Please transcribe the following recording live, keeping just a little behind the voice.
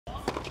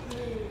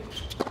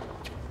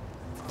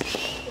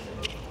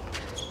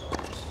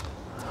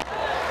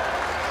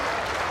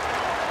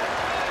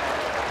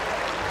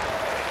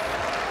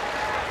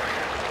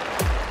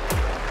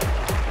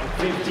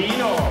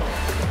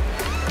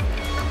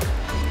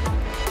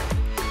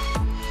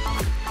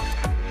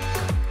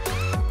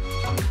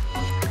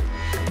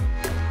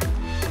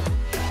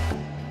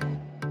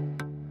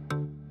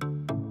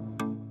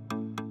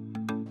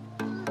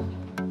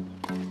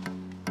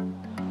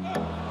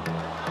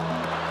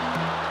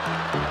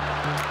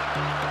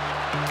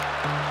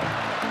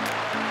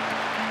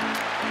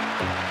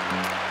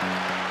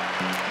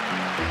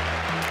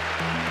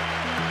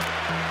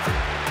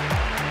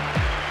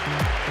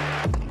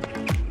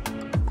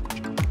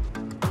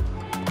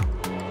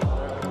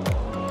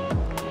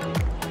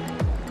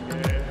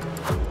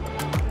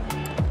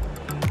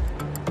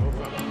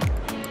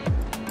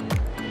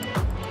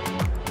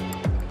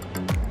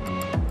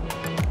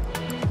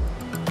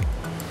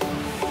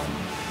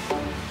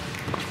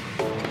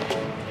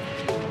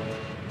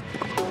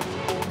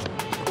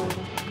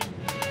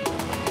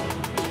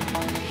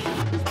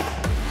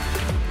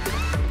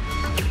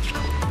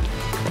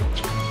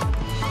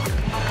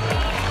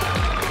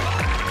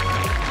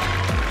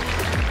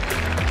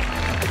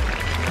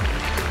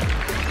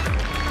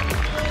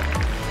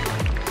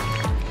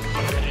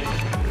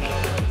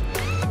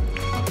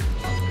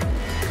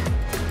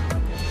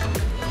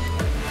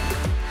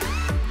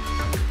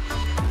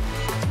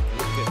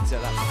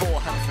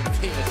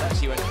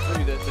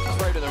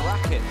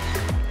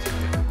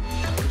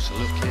closer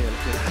look here.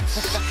 Look at that,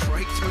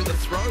 straight through the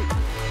throat.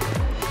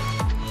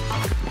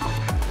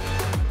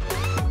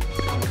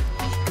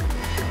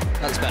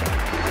 That's better.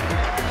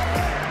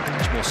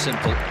 Much more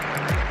simple.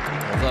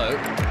 Although,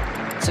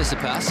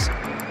 Tsitsipas.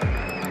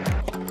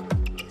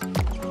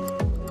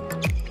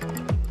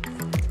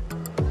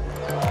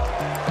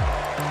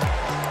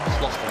 He's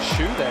lost a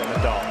shoe there in the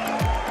dark.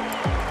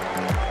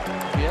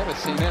 Have you ever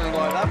seen anything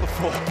like that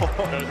before?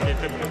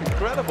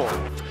 Incredible.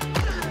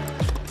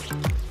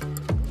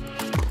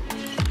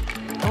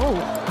 Oh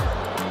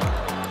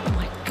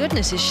my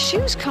goodness, his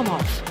shoes come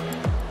off.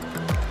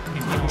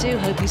 I do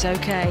hope he's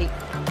okay.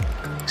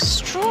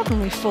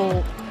 Extraordinary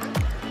fall.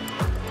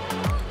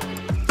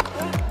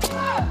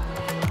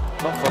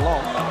 Not for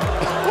long.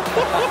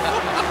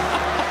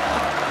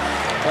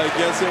 I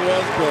guess it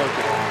was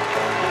broken.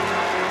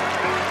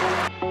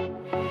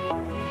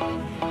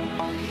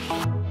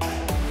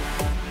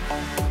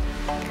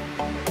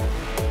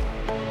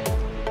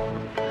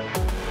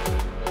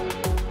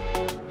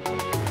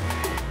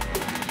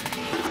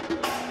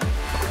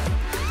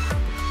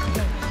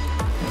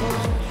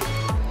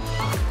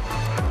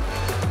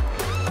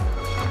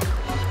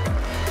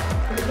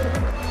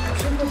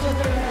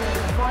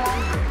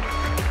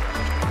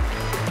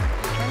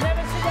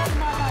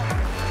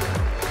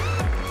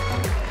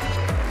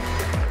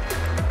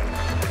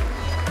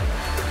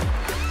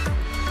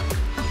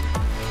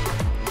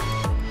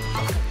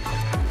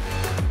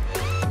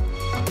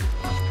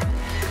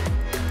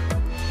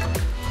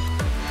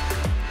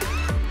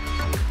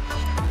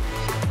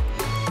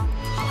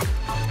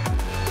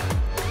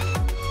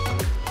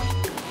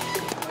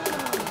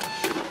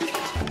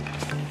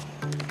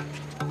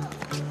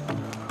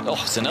 Oh,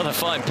 it's another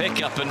fine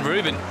pickup, and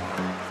Ruben,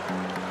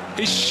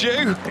 his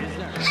shoe.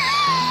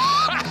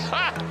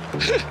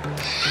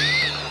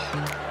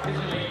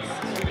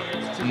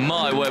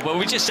 My word, well,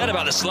 we just said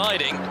about the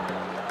sliding.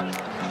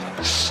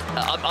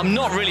 I'm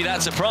not really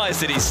that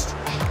surprised that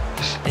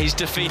he's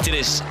defeated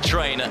his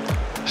trainer.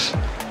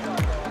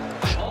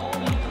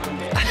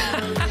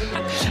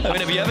 I mean,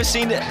 have you ever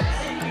seen a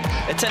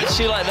tennis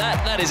shoe like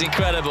that? That is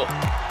incredible.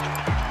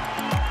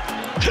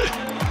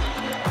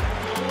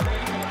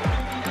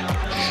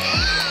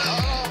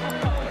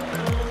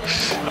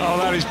 Oh,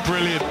 that is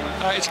brilliant.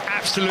 That is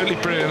absolutely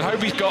brilliant. I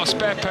hope he's got a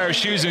spare pair of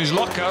shoes in his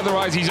locker,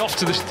 otherwise he's off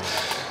to the...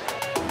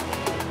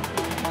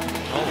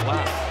 Oh,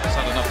 wow. That's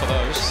had enough of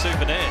those.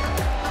 Souvenir.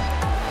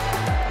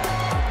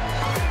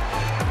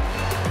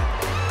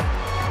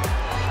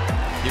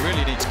 You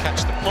really need to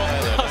catch the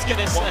player there. I was going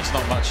to say. One's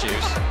not much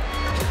use.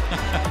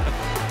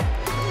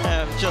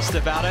 Just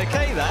about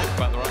okay, that.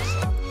 About the right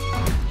side.